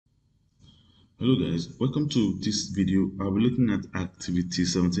Hello guys, welcome to this video. I'll be looking at activity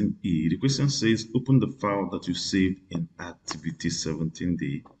 17E. The question says open the file that you saved in activity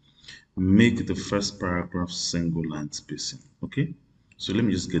 17D. Make the first paragraph single line spacing. Okay, so let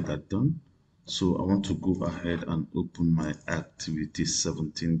me just get that done. So I want to go ahead and open my activity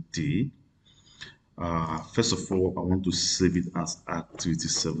 17D. First of all, I want to save it as activity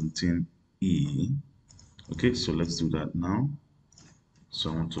 17E. Okay, so let's do that now. So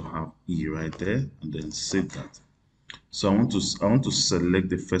I want to have E right there and then save that. So I want to select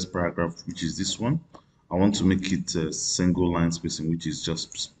the first paragraph, which is this one. I want to make it a single line spacing, which is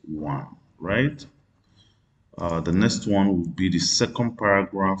just one, right? The next one will be the second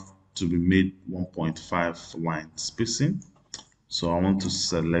paragraph to be made 1.5 line spacing. So I want to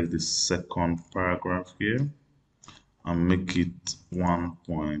select the second paragraph here and make it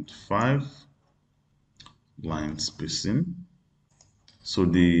 1.5 line spacing. So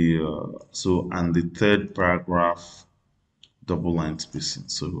and the third paragraph double line spacing.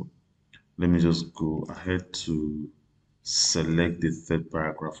 So let me just go ahead to select the third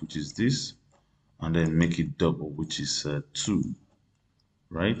paragraph, which is this, and then make it double, which is 2,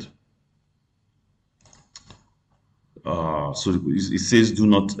 right? So it says do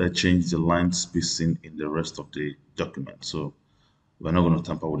not change the line spacing in the rest of the document. So we're not going to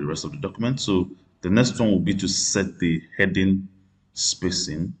tamper with the rest of the document. So the next one will be to set the heading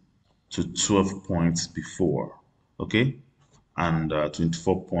spacing to 12 points before, okay, and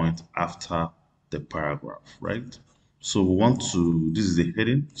 24 points after the paragraph, right? So we want to, this is the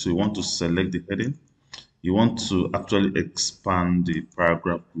heading, so you want to select the heading. You want to actually expand the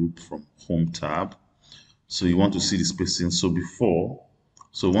paragraph group from home tab. So you want to see the spacing. So we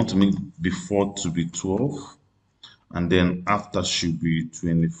want to make before to be 12, and then after should be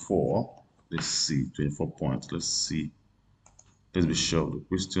 24. Let's see, 24 points. Let's be sure of the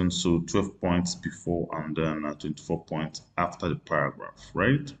question. So 12 points before and then 24 points after the paragraph,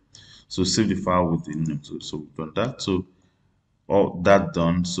 right? So save the file with the name. So we've done that. So all that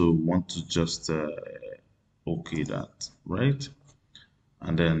done. So we want to just okay that, right?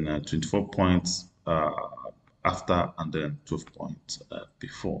 And then 24 points after and then 12 points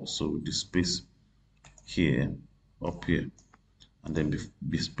before. So the space here, up here, and then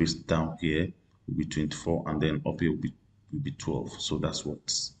be spaced down here will be 24, and then up here will be 12. So that's what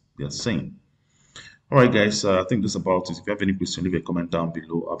they are saying. All right, guys, I think that's about it. If you have any question, leave a comment down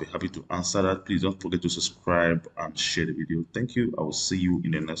below. I'll be happy to answer that. Please don't forget to subscribe and share the video. Thank you. I will see you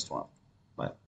in the next one.